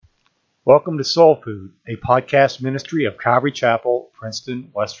Welcome to Soul Food, a podcast ministry of Calvary Chapel, Princeton,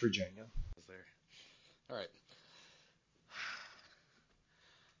 West Virginia. Is there? All right.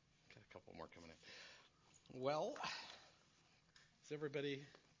 Got a couple more coming in. Well, is everybody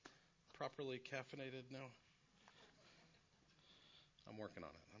properly caffeinated now? I'm working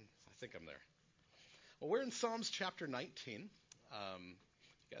on it. I think I'm there. Well, we're in Psalms chapter 19.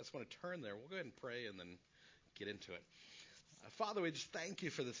 You guys want to turn there? We'll go ahead and pray and then get into it. Father, we just thank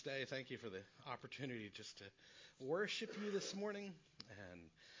you for this day. Thank you for the opportunity just to worship you this morning and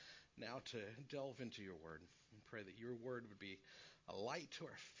now to delve into your word. And pray that your word would be a light to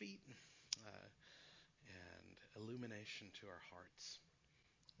our feet and illumination to our hearts.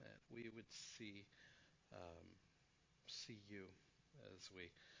 That we would see you as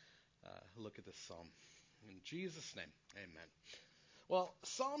we look at this psalm. In Jesus' name, amen. Well,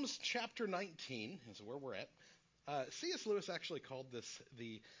 Psalms chapter 19 is where we're at. C.S. Lewis actually called this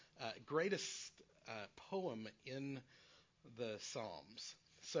the greatest poem in the Psalms.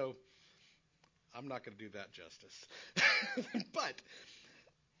 So I'm not going to do that justice. But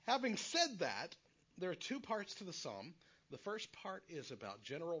having said that, there are two parts to the psalm. The first part is about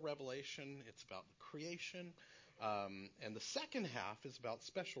general revelation. It's about creation. And the second half is about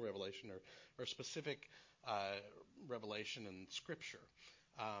special revelation or specific revelation in Scripture.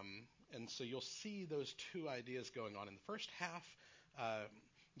 And so you'll see those two ideas going on. In the first half,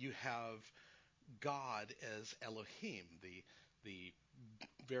 you have God as Elohim, the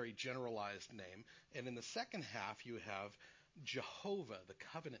very generalized name. And in the second half, you have Jehovah, the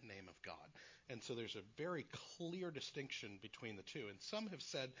covenant name of God. And so there's a very clear distinction between the two. And some have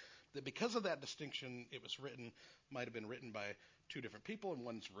said that because of that distinction, might have been written by two different people, and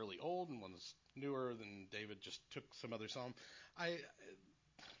one's really old and one's newer, than David just took some other psalm.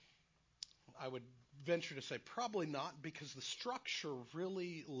 I would venture to say probably not, because the structure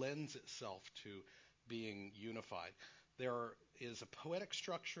really lends itself to being unified. There is a poetic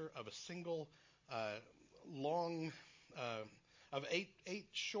structure of a single long of eight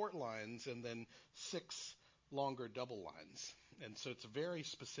short lines and then six longer double lines. And so it's very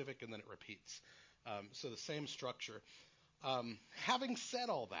specific, and then it repeats. So the same structure. Having said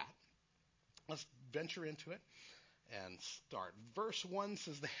all that, let's venture into it and start. Verse 1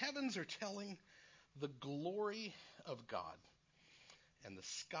 says, "The heavens are telling the glory of God, and the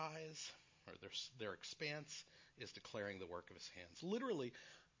skies, or their expanse, is declaring the work of his hands." Literally,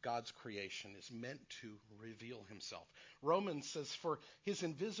 God's creation is meant to reveal himself. Romans says, "For his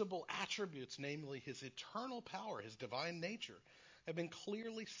invisible attributes, namely his eternal power, his divine nature, have been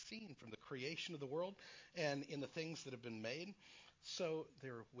clearly seen from the creation of the world and in the things that have been made, so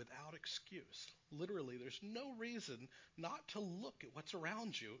they're without excuse." Literally, there's no reason not to look at what's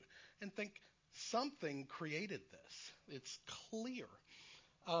around you and think something created this. It's clear.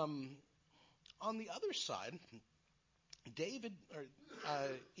 On the other side, David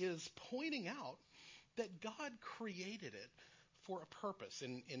is pointing out that God created it for a purpose.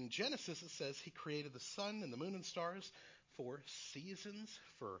 In Genesis, it says he created the sun and the moon and stars for seasons,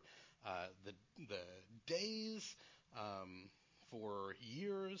 for the days, for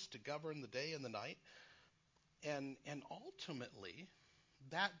years to govern the day and the night. And ultimately,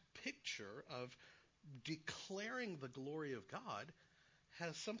 that picture of declaring the glory of God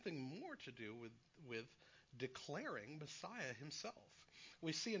has something more to do with declaring Messiah himself.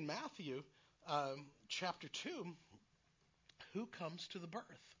 We see in Matthew chapter 2 who comes to the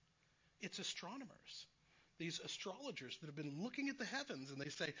birth. It's astronomers, these astrologers that have been looking at the heavens, and they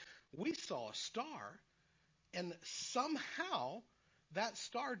say, "We saw a star, and somehow that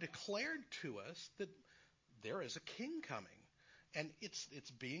star declared to us that there is a king coming, and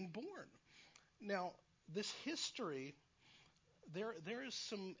it's being born." Now, this history, there is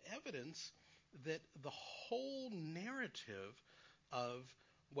some evidence that the whole narrative of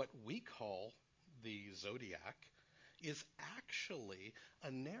what we call the zodiac is actually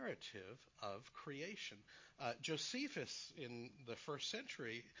a narrative of creation. Josephus in the first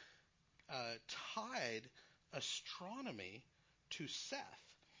century tied astronomy to Seth,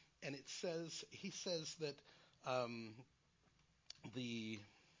 and he says that where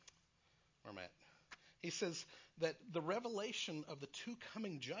am I at? He says that the revelation of the two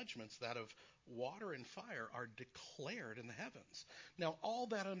coming judgments, that of water and fire, are declared in the heavens. Now, all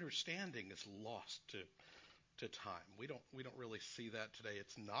that understanding is lost to time. We don't really see that today.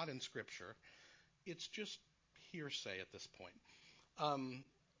 It's not in Scripture. It's just hearsay at this point.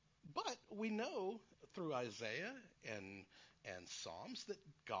 But we know through Isaiah and Psalms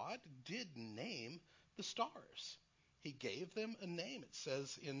that God did name the stars. He gave them a name. It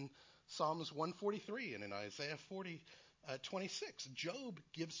says in Psalms 143 and in Isaiah 40 26, Job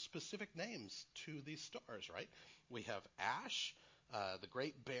gives specific names to these stars, right? We have Ash, the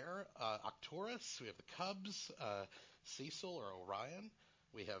Great Bear, Arcturus. We have the Cubs, Cecil or Orion.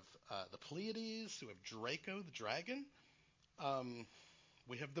 We have the Pleiades. We have Draco, the dragon.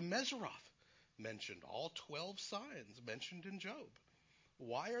 We have the Messeroth mentioned, all 12 signs mentioned in Job.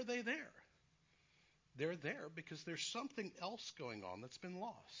 Why are they there? They're there because there's something else going on that's been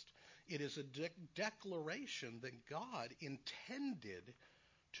lost. It is a declaration that God intended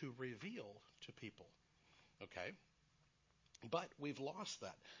to reveal to people. Okay? But we've lost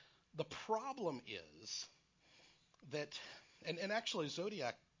that. The problem is that, and actually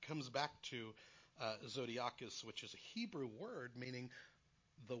zodiac comes back to zodiacus, which is a Hebrew word meaning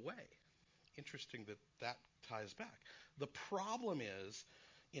the way. Interesting that that ties back. The problem is,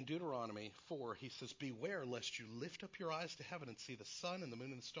 in Deuteronomy 4, he says, beware lest you lift up your eyes to heaven and see the sun and the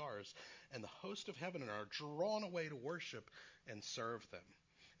moon and the stars, and the host of heaven are drawn away to worship and serve them.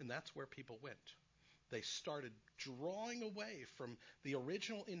 And that's where people went. They started drawing away from the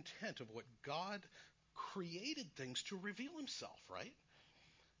original intent of what God created things to reveal himself, right?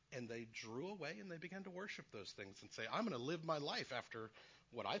 And they drew away and they began to worship those things and say, I'm going to live my life after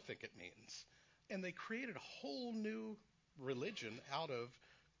what I think it means. And they created a whole new religion out of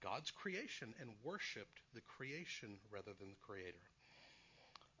God's creation and worshipped the creation rather than the creator.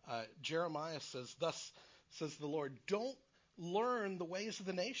 Jeremiah says, thus says the Lord, don't learn the ways of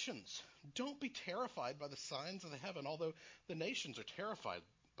the nations. Don't be terrified by the signs of the heaven, although the nations are terrified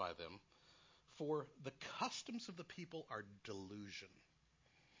by them. For the customs of the people are delusion.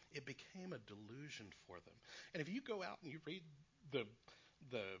 It became a delusion for them. And if you go out and you read the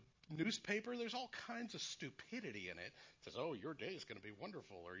newspaper, there's all kinds of stupidity in it. It says, oh, your day is going to be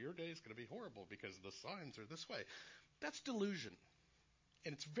wonderful, or your day is going to be horrible because the signs are this way. That's delusion.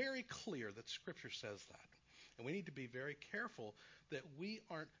 And it's very clear that Scripture says that. And we need to be very careful that we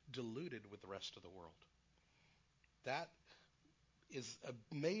aren't deluded with the rest of the world. That is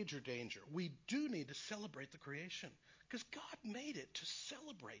a major danger. We do need to celebrate the creation because God made it to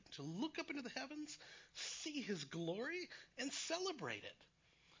celebrate, to look up into the heavens, see his glory, and celebrate it.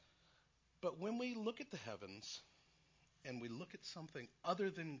 But when we look at the heavens and we look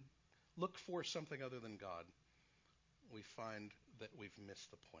for something other than God, we find that we've missed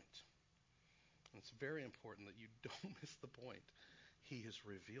the point. And it's very important that you don't miss the point. He has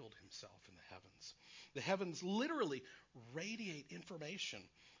revealed himself in the heavens. The heavens literally radiate information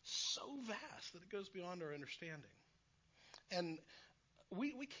so vast that it goes beyond our understanding. And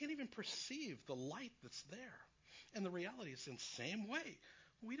we can't even perceive the light that's there. And the reality is, in the same way,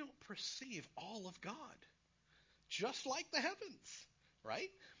 we don't perceive all of God. Just like the heavens, right?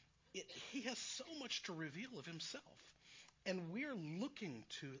 He has so much to reveal of himself. And we're looking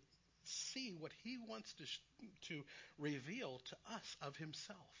to see what he wants to reveal to us of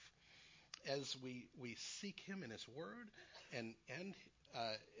himself as we seek him in his word and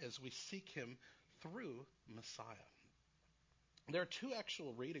as we seek him through Messiah. There are two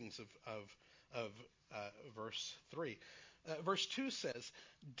actual readings of verse 3. Verse 2 says,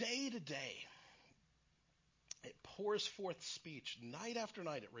 day to day it pours forth speech. Night after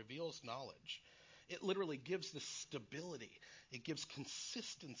night it reveals knowledge. It literally gives the stability. It gives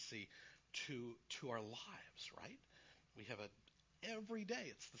consistency to our lives, right? We have every day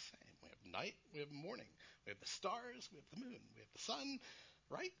it's the same. We have night, we have morning, we have the stars, we have the moon, we have the sun,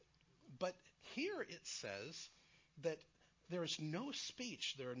 right? But here it says that there is no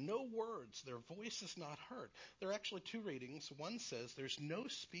speech, there are no words, their voice is not heard. There are actually two readings. One says there's no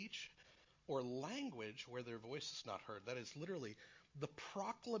speech or language where their voice is not heard. That is literally the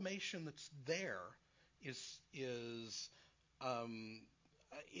proclamation that's there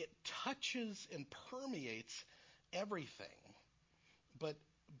it touches and permeates everything, but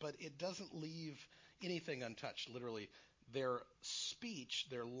it doesn't leave anything untouched. Literally, their speech,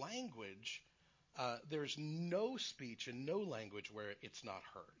 their language, there's no speech and no language where it's not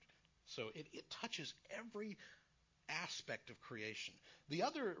heard. So it touches every aspect of creation. The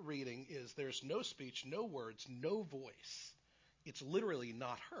other reading is there's no speech, no words, no voice. It's literally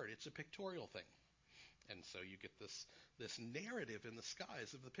not heard. It's a pictorial thing. And so you get this narrative in the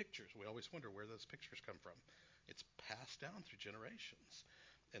skies of the pictures. We always wonder where those pictures come from. It's passed down through generations.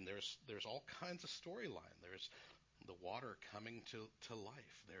 And there's all kinds of storyline. There's the water coming to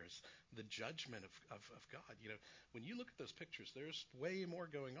life. There's the judgment of God. You know, when you look at those pictures, there's way more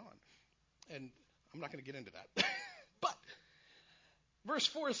going on. And I'm not going to get into that. But verse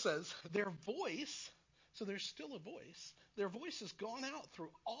 4 says, their voice, so there's still a voice, their voice has gone out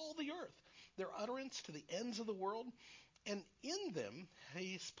through all the earth, their utterance to the ends of the world, and in them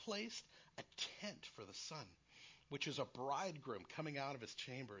he's placed a tent for the sun, which is a bridegroom coming out of his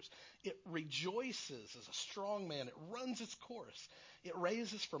chambers. It rejoices as a strong man. It runs its course. It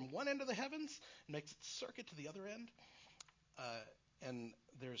raises from one end of the heavens and makes its circuit to the other end. And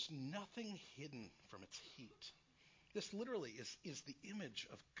there's nothing hidden from its heat. This literally is the image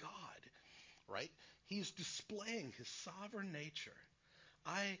of God, right? He's displaying his sovereign nature.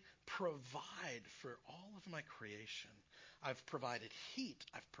 I provide for all of my creation. I've provided heat.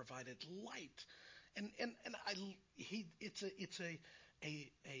 I've provided light, it's a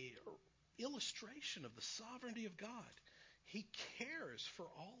illustration of the sovereignty of God. He cares for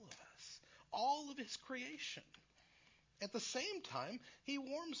all of us, all of his creation. At the same time, he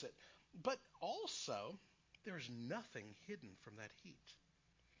warms it. But also, there's nothing hidden from that heat.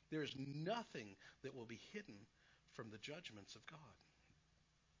 There's nothing that will be hidden from the judgments of God.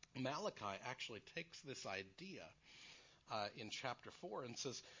 Malachi actually takes this idea in chapter 4 and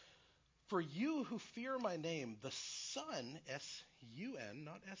says, "For you who fear my name, the Son, S-U-N,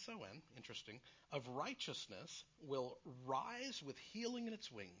 not S-O-N, interesting, of righteousness will rise with healing in its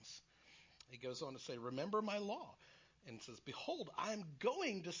wings." He goes on to say, "Remember my law." And says, "Behold, I am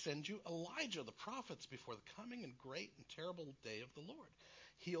going to send you Elijah, the prophets, before the coming and great and terrible day of the Lord.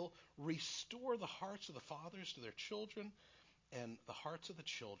 He'll restore the hearts of the fathers to their children and the hearts of the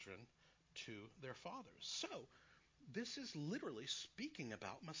children to their fathers." So, this is literally speaking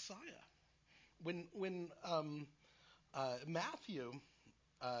about Messiah. When Matthew,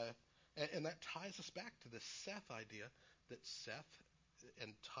 and that ties us back to this Seth idea, that Seth,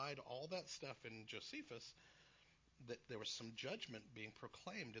 and tied all that stuff in Josephus, that there was some judgment being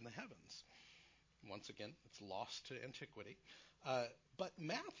proclaimed in the heavens. Once again, it's lost to antiquity. But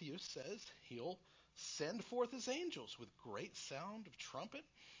Matthew says he'll send forth his angels with great sound of trumpet.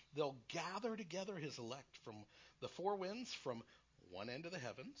 They'll gather together his elect from the four winds, from one end of the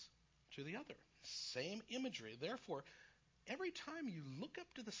heavens to the other. Same imagery. Therefore, every time you look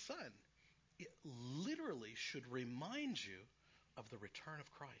up to the sun, it literally should remind you of the return of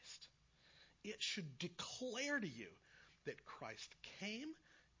Christ. It should declare to you that Christ came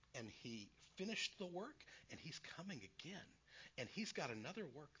and he finished the work and he's coming again. And he's got another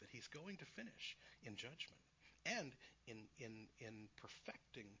work that he's going to finish in judgment and in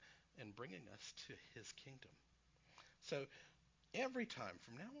perfecting and bringing us to his kingdom. So every time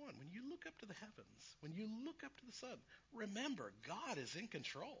from now on, when you look up to the heavens, when you look up to the sun, remember God is in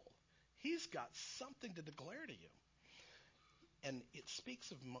control. He's got something to declare to you. And it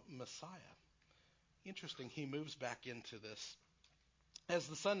speaks of Messiah. Interesting, he moves back into this. As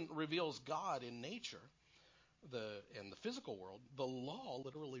the sun reveals God in nature, in the physical world, the law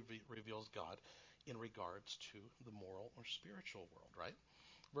literally reveals God in regards to the moral or spiritual world, right?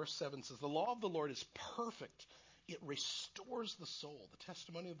 Verse 7 says, "The law of the Lord is perfect. It restores the soul. The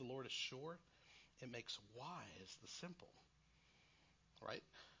testimony of the Lord is sure. It makes wise the simple." Right?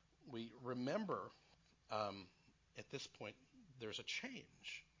 We remember at this point there's a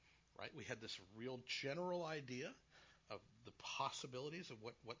change, right? We had this real general idea of the possibilities of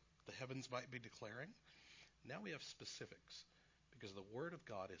what the heavens might be declaring. Now we have specifics, because the Word of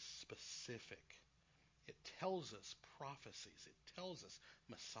God is specific. It tells us prophecies. It tells us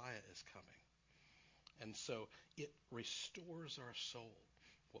Messiah is coming. And so it restores our soul.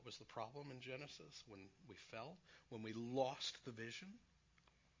 What was the problem in Genesis when we fell? When we lost the vision,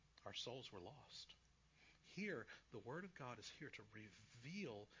 our souls were lost. Here, the Word of God is here to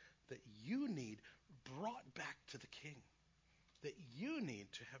reveal that you need brought back to the King. That you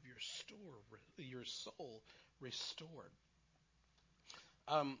need to have your soul restored.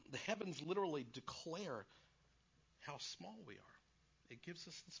 The heavens literally declare how small we are. It gives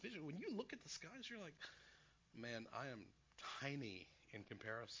us this vision. When you look at the skies, you're like, man, I am tiny in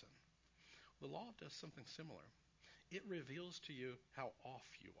comparison. The law does something similar. It reveals to you how off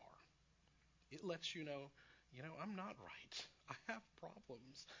you are. It lets you know, I'm not right. I have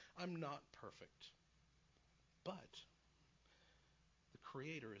problems. I'm not perfect. But the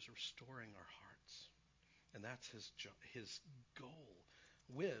Creator is restoring our hearts. And that's his goal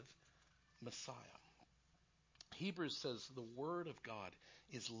with Messiah. Hebrews says the Word of God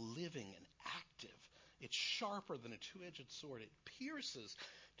is living and active. It's sharper than a two-edged sword. It pierces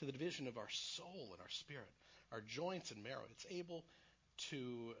to the division of our soul and our spirit, our joints and marrow. It's able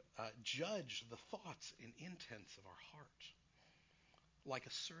to judge the thoughts and intents of our heart. Like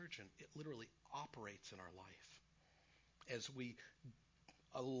a surgeon, it literally operates in our life. As we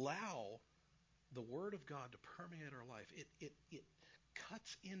allow the Word of God to permeate our life, it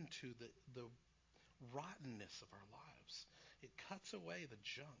cuts into the rottenness of our lives. It cuts away the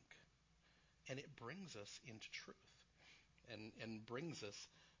junk, and it brings us into truth, and brings us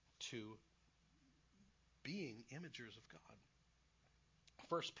to being imagers of God.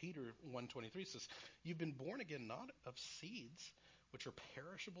 1 Peter 1:23 says, "You've been born again not of seeds which are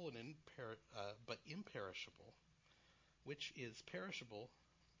perishable and but imperishable, which is perishable.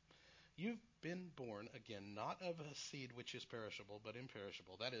 You've been born again not of a seed which is perishable but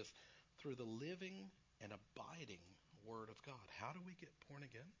imperishable. That is, through the living and abiding Word of God." How do we get born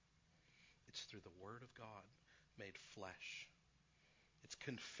again? It's through the Word of God made flesh. It's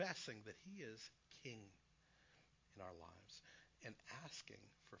confessing that He is King in our lives and asking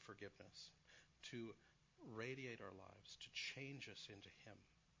for forgiveness to radiate our lives, to change us into Him,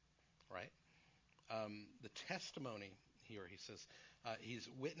 right? The testimony here, he says, He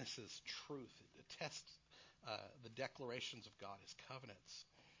witnesses truth. It attests the declarations of God, His covenants.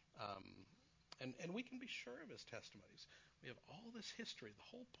 And we can be sure of His testimonies. We have all this history.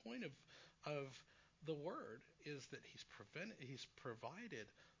 The whole point of the Word is that He's provided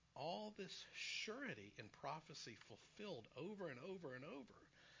all this surety in prophecy fulfilled over and over and over.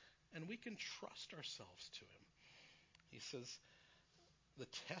 And we can trust ourselves to Him. He says, the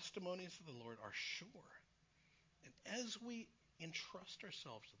testimonies of the Lord are sure. And as we entrust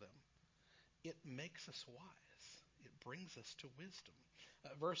ourselves to them, it makes us wise. It brings us to wisdom.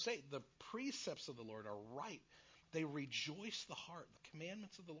 Verse 8, the precepts of the Lord are right. They rejoice the heart. The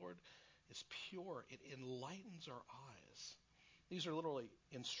commandments of the Lord is pure. It enlightens our eyes. These are literally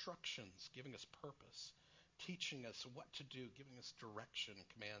instructions, giving us purpose, teaching us what to do, giving us direction,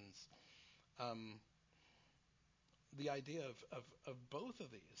 commands. The idea of both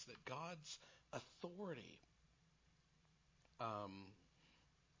of these, that God's authority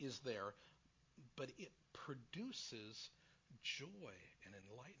is there, but it produces joy and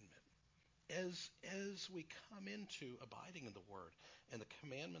enlightenment. As we come into abiding in the Word and the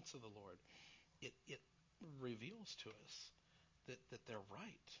commandments of the Lord, it reveals to us that they're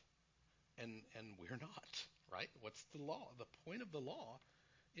right, and we're not, right? What's the law? The point of the law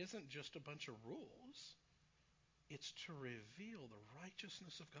isn't just a bunch of rules. It's to reveal the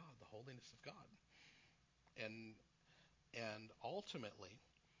righteousness of God, the holiness of God. And ultimately,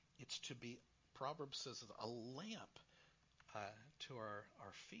 it's to be, Proverbs says, a lamp to our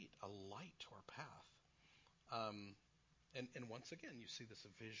feet, a light to our path. And once again, you see this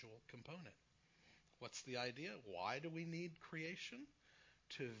visual component. What's the idea? Why do we need creation?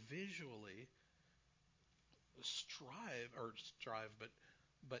 To visually strive,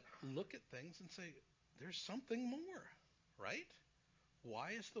 but look at things and say, there's something more, right?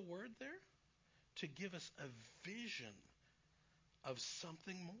 Why is the Word there? To give us a vision of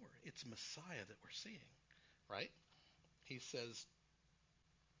something more. It's Messiah that we're seeing, right? He says,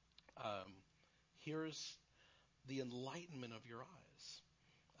 here's the enlightenment of your eyes.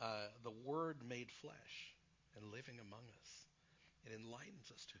 The Word made flesh and living among us. It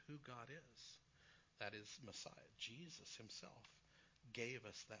enlightens us to who God is. That is Messiah. Jesus Himself gave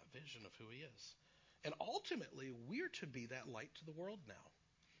us that vision of who He is. And ultimately, we're to be that light to the world now.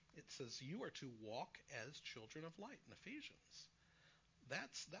 It says you are to walk as children of light in Ephesians.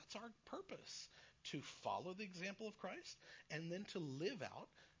 That's our purpose, to follow the example of Christ and then to live out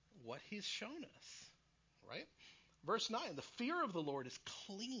what He's shown us, right? Verse 9, the fear of the Lord is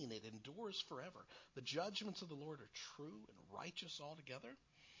clean. It endures forever. The judgments of the Lord are true and righteous altogether.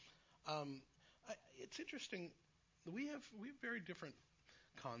 It's interesting. We have very different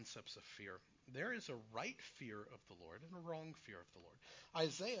concepts of fear. There is a right fear of the Lord and a wrong fear of the Lord.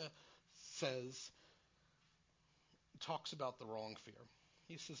 Isaiah talks about the wrong fear.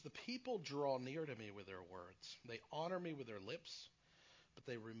 He says, the people draw near to me with their words. They honor me with their lips, but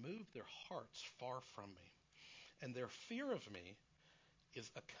they remove their hearts far from me. And their fear of me is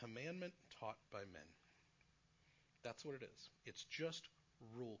a commandment taught by men. That's what it is. It's just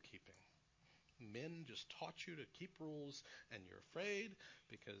rule keeping. Men just taught you to keep rules, and you're afraid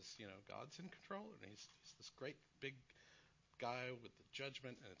because, God's in control, and he's this great big guy with the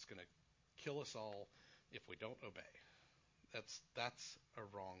judgment, and it's going to kill us all if we don't obey. That's a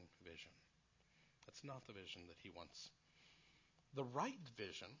wrong vision. That's not the vision that He wants. The right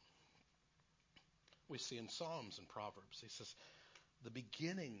vision we see in Psalms and Proverbs. He says, the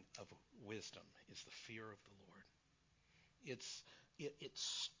beginning of wisdom is the fear of the Lord. It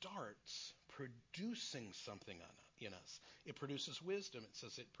starts producing something in us. It produces wisdom. It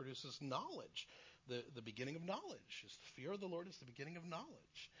says it produces knowledge. The beginning of knowledge is the fear of the Lord is the beginning of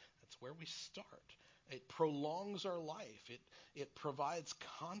knowledge. That's where we start. It prolongs our life. It provides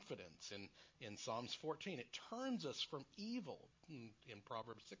confidence in Psalms 14. It turns us from evil in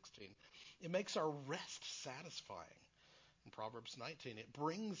Proverbs 16. It makes our rest satisfying in Proverbs 19. It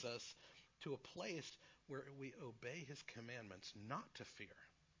brings us to a place where we obey His commandments, not to fear.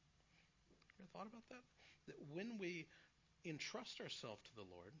 You ever thought about that? that when we entrust ourselves to the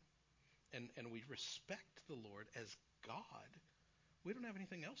Lord and we respect the Lord as God, we don't have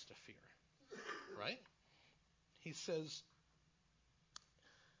anything else to fear, right? He says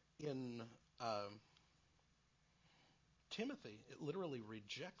in Timothy, it literally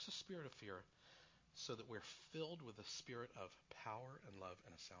rejects a spirit of fear so that we're filled with a spirit of power and love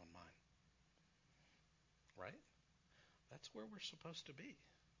and a sound mind, right? That's where we're supposed to be.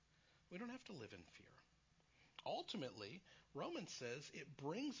 We don't have to live in fear. Ultimately, Romans says it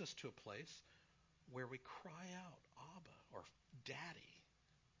brings us to a place where we cry out, Abba, or Daddy,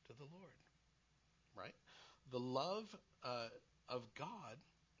 to the Lord, right? The love of God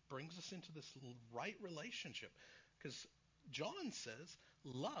brings us into this right relationship, because John says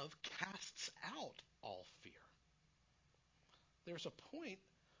love casts out all fear. There's a point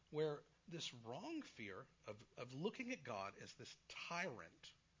where this wrong fear of looking at God as this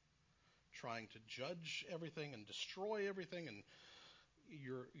tyrant trying to judge everything and destroy everything, and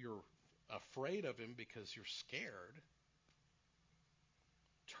you're afraid of him because you're scared,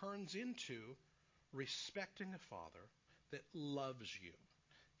 turns into respecting a Father that loves you.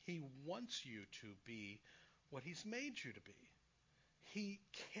 He wants you to be what he's made you to be. He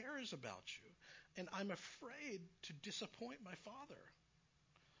cares about you. And I'm afraid to disappoint my Father.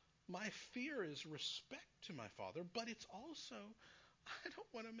 My fear is respect to my Father, but it's also, I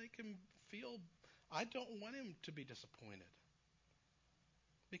don't want to make him feel, I don't want him to be disappointed.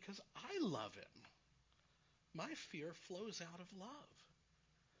 Because I love him. My fear flows out of love.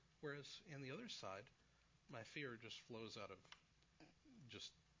 Whereas in the other side, my fear just flows out of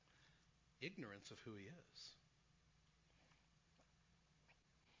just ignorance of who he is.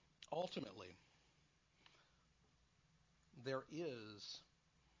 Ultimately, there is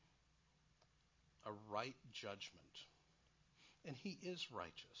a right judgment, and he is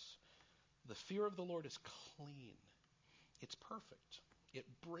righteous. The fear of the Lord is clean. It's perfect. It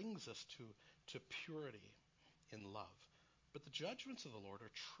brings us to purity in love. But the judgments of the Lord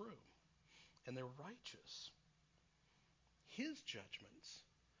are true, and they're righteous. His judgments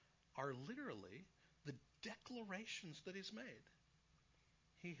are literally the declarations that he's made.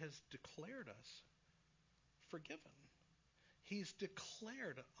 He has declared us forgiven. He's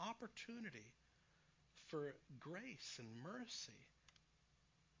declared an opportunity for grace and mercy.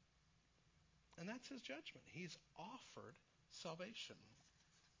 And that's his judgment. He's offered salvation.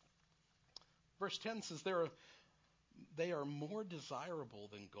 Verse 10 says, they are more desirable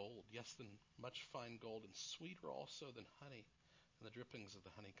than gold, yes, than much fine gold, and sweeter also than honey and the drippings of the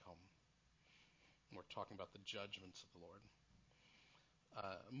honeycomb. And we're talking about the judgments of the Lord.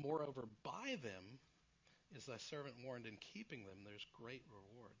 Moreover, by them is thy servant warned, in keeping them there's great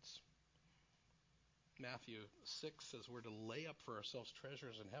rewards. Matthew 6 says we're to lay up for ourselves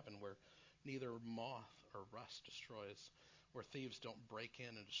treasures in heaven where neither moth or rust destroys, where thieves don't break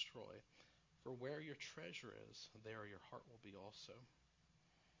in and destroy. For where your treasure is, there your heart will be also.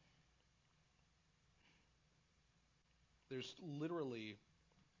 There's literally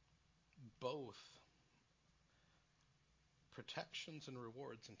both protections and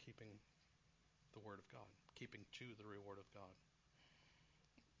rewards in keeping the Word of God, keeping to the reward of God,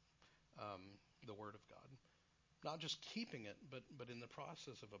 the Word of God. Not just keeping it, but in the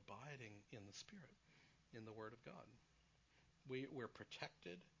process of abiding in the Spirit, in the Word of God. We're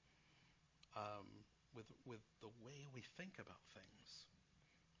protected with the way we think about things.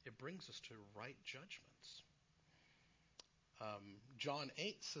 It brings us to right judgments. John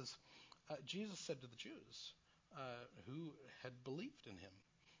 8 says, Jesus said to the Jews who had believed in him,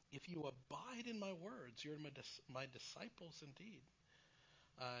 if you abide in my words, you're my disciples indeed.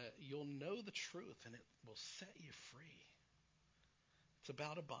 You'll know the truth, and it will set you free. It's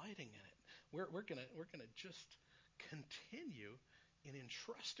about abiding in it. We're gonna just continue in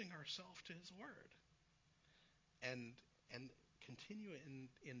entrusting ourselves to his word, and continue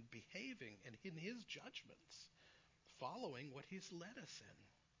in behaving and in his judgments, following what he's led us in.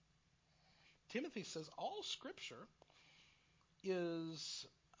 Timothy says all Scripture is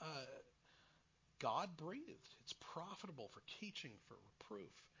God-breathed. It's profitable for teaching, for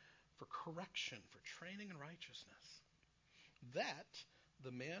reproof, for correction, for training in righteousness, that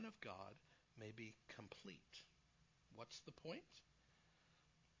the man of God may be complete. What's the point?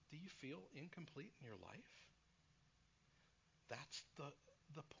 Do you feel incomplete in your life? That's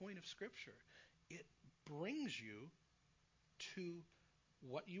the point of Scripture. It brings you to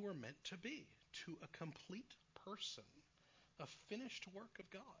what you were meant to be, to a complete person, a finished work of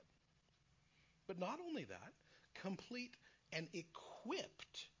God. But not only that, complete and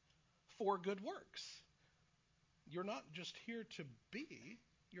equipped for good works. You're not just here to be,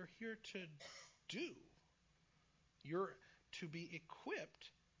 you're here to do. You're to be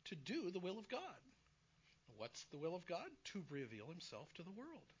equipped to do the will of God. What's the will of God? To reveal himself to the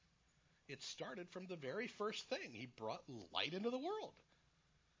world. It started from the very first thing. He brought light into the world.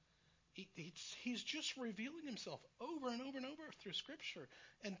 He's just revealing himself over and over and over through Scripture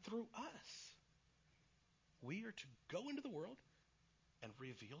and through us. We are to go into the world and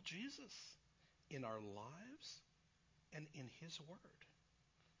reveal Jesus in our lives and in his word.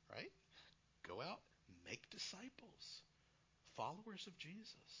 Right? Go out, make disciples, followers of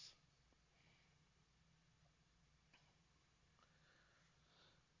Jesus.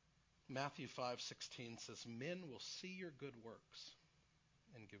 Matthew 5:16 says, "Men will see your good works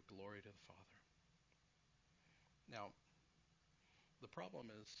and give glory to the Father." Now, the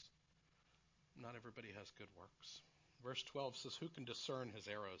problem is not everybody has good works. Verse 12 says, "Who can discern his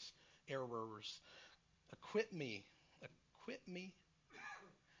errors? Acquit me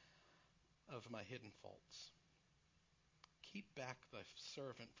of my hidden faults. Keep back thy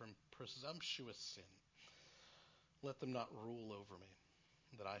servant from presumptuous sin. Let them not rule over me,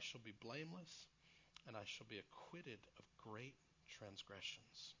 that I shall be blameless, and I shall be acquitted of great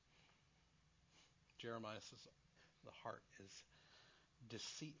transgressions." Jeremiah says the heart is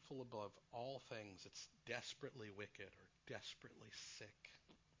deceitful above all things. It's desperately wicked or desperately sick.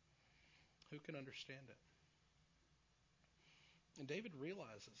 Who can understand it? And David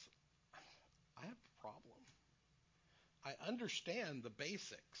realizes, I have a problem. I understand the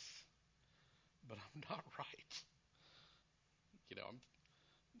basics, but I'm not right. I'm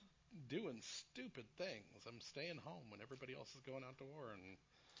doing stupid things. I'm staying home when everybody else is going out to war and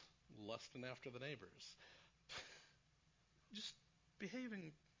lusting after the neighbors. Just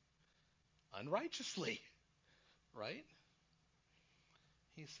behaving unrighteously, right?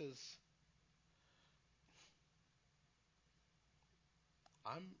 He says,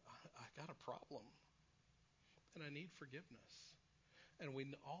 I got a problem, and I need forgiveness. And we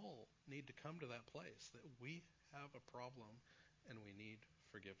all need to come to that place that we have a problem and we need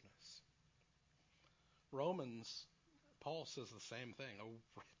forgiveness. Romans, Paul says the same thing. "O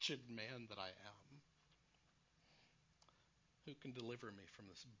wretched man that I am, who can deliver me from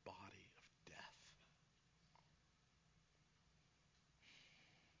this body of death?"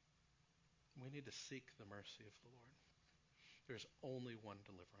 We need to seek the mercy of the Lord. There's only one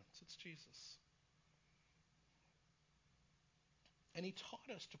deliverance. It's Jesus. And he taught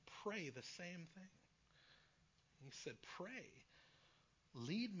us to pray the same thing. He said, "Pray,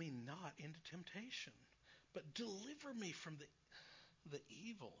 lead me not into temptation, but deliver me from the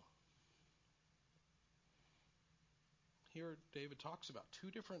evil." Here David talks about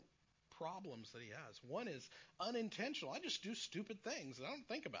two different problems that he has. One is unintentional. I just do stupid things and I don't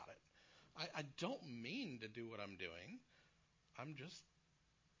think about it. I don't mean to do what I'm doing. I'm just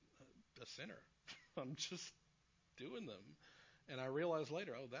a sinner. I'm just doing them. And I realize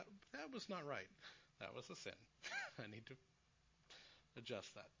later, that was not right. That was a sin. I need to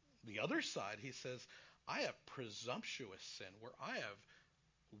adjust that. The other side, he says, I have presumptuous sin where I have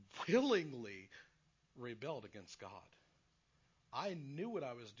willingly rebelled against God. I knew what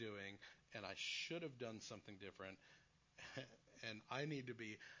I was doing and I should have done something different. And I need to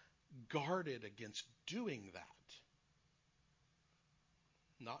be guarded against doing that.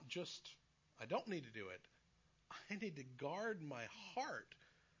 Not just, I don't need to do it. I need to guard my heart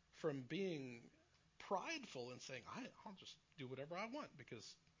from being prideful and saying, I'll just do whatever I want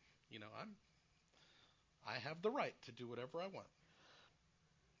because, I have the right to do whatever I want.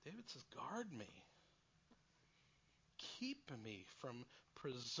 David says, guard me. Keep me from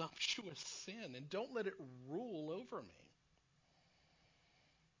presumptuous sin and don't let it rule over me.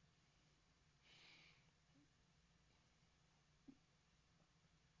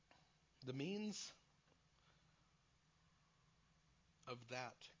 The means of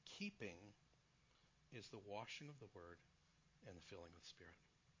that keeping is the washing of the Word and the filling with the Spirit.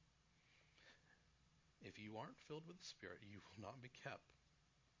 If you aren't filled with the Spirit, you will not be kept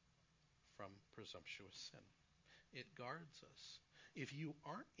from presumptuous sin. It guards us. If you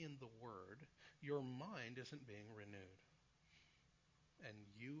aren't in the Word, your mind isn't being renewed, and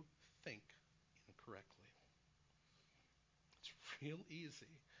you think incorrectly. It's real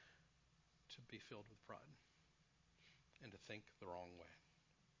easy to be filled with pride and to think the wrong way.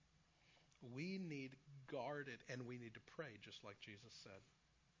 We need guarded, and we need to pray just like Jesus said.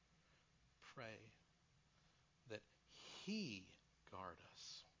 Pray that He guard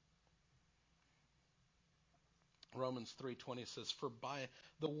us. Romans 3:20 says, "For by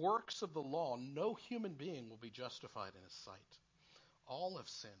the works of the law, no human being will be justified in his sight. All have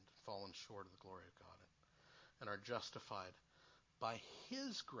sinned and fallen short of the glory of God and are justified by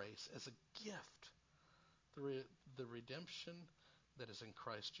His grace as a gift through the redemption that is in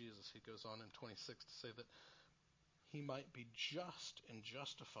Christ Jesus. He goes on in 26 to say that he might be just and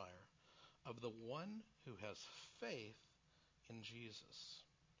justifier of the one who has faith in Jesus.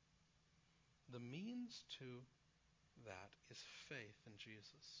 The means to that is faith in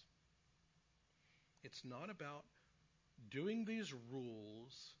Jesus. It's not about doing these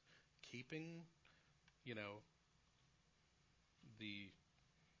rules, keeping,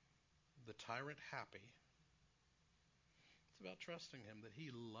 the tyrant happy. It's about trusting him that he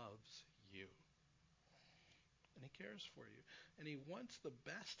loves you. And he cares for you. And he wants the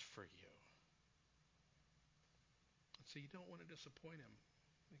best for you. And so you don't want to disappoint him,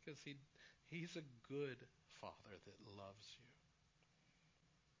 because he's a good father that loves you.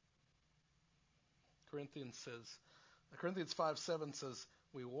 Corinthians 5:7 says,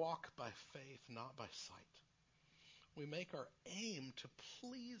 we walk by faith, not by sight. We make our aim to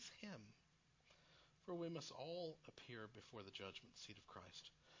please him. For we must all appear before the judgment seat of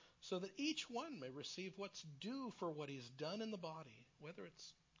Christ, so that each one may receive what's due for what he's done in the body, whether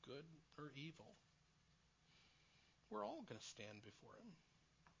it's good or evil. We're all going to stand before him.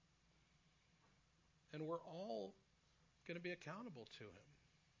 And we're all going to be accountable to him.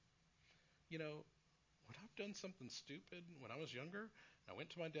 When I've done something stupid when I was younger, I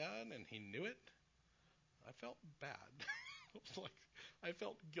went to my dad and he knew it, I felt bad. I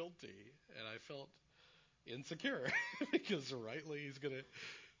felt guilty and I felt insecure because rightly he's going to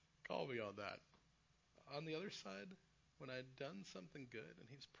call me on that. On the other side, when I'd done something good and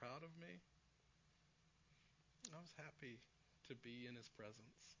he's proud of me, I was happy to be in his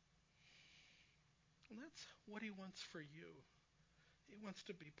presence. And that's what he wants for you. He wants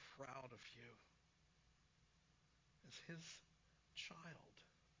to be proud of you as his child.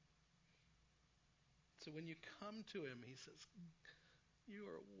 So when you come to him, he says, you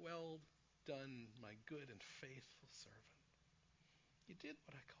are well done, my good and faithful servant. You did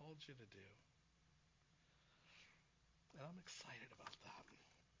what I called you to do. And I'm excited about that.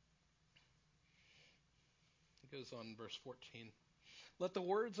 It goes on in verse 14. Let the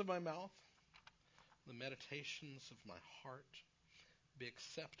words of my mouth, the meditations of my heart, be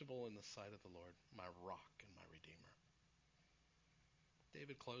acceptable in the sight of the Lord, my rock and my redeemer.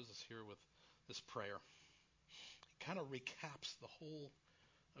 David closes here with this prayer. He kind of recaps the whole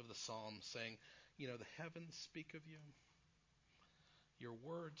of the psalm, saying, the heavens speak of you. Your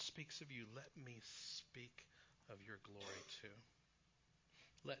word speaks of you. Let me speak of your glory too.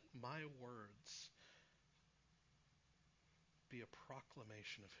 Let my words be a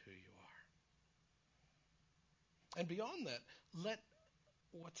proclamation of who you are. And beyond that, let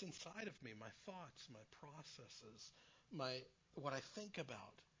what's inside of me, my thoughts, my processes, what I think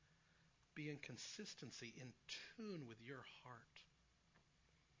about, be in consistency, in tune with your heart.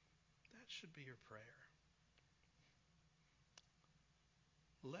 That should be your prayer.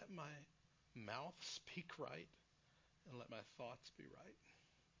 Let my mouth speak right, and let my thoughts be right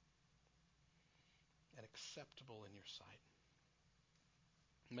and acceptable in your sight.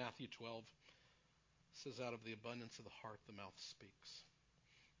 Matthew 12 says, out of the abundance of the heart the mouth speaks.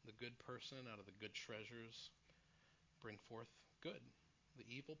 The good person out of the good treasures bring forth good. The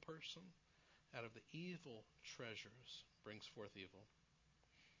evil person out of the evil treasures brings forth evil.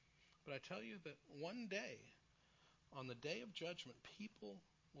 But I tell you that one day, on the day of judgment, people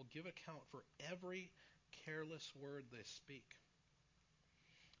will give account for every careless word they speak.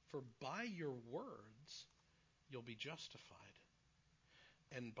 For by your words you'll be justified,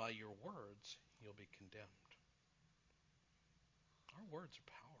 and by your words you'll be condemned. Our words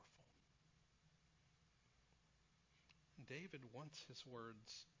are powerful. David wants his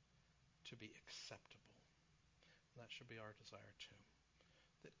words to be acceptable. And that should be our desire too.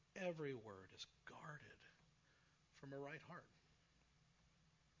 That every word is guarded from a right heart.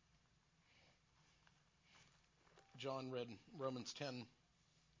 John read Romans 10:10.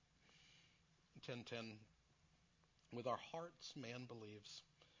 With our hearts man believes,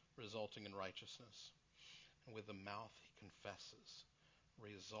 resulting in righteousness. And with the mouth he confesses,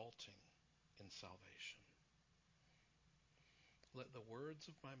 resulting in salvation. Let the words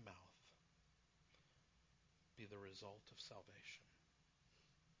of my mouth be the result of salvation.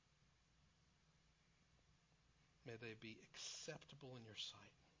 May they be acceptable in your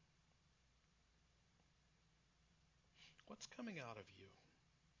sight. What's coming out of you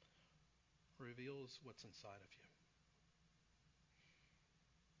reveals what's inside of you.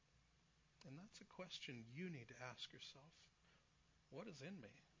 And that's a question you need to ask yourself. What is in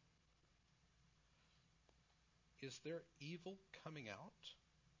me? Is there evil coming out?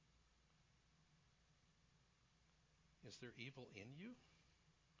 Is there evil in you?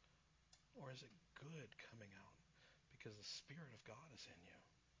 Or is it good coming out? because the Spirit of God is in you.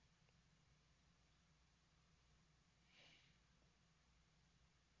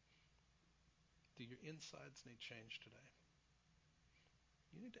 Do your insides need change today?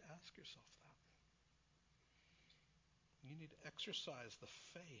 You need to ask yourself that. You need to exercise the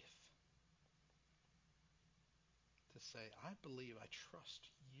faith to say, I believe, I trust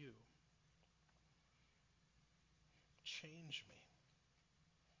you. Change me.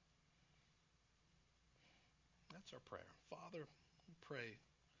 That's our prayer. Father, we pray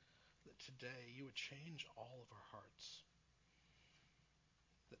that today you would change all of our hearts.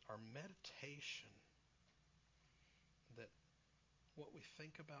 That our meditation, that what we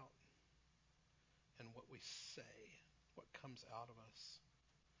think about and what we say, what comes out of us,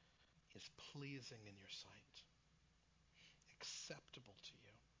 is pleasing in your sight, acceptable to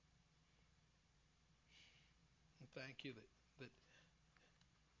you. And thank you that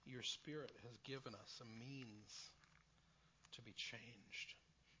your Spirit has given us a means to be changed.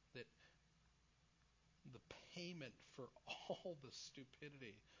 That the payment for all the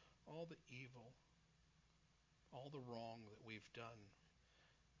stupidity, all the evil, all the wrong that we've done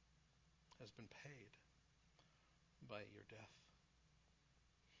has been paid by your death.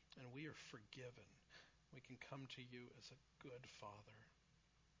 And we are forgiven. We can come to you as a good Father,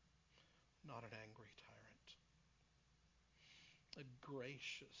 not an angry tyrant. A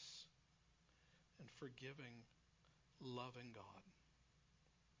gracious and forgiving, loving God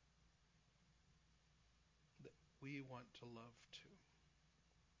that we want to love too.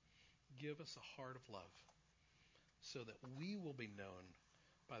 Give us a heart of love so that we will be known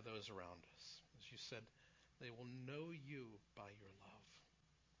by those around us. As you said, they will know you by your love.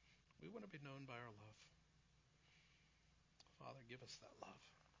 We want to be known by our love. Father, give us that love.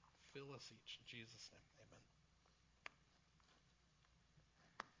 Fill us each. In Jesus' name, amen.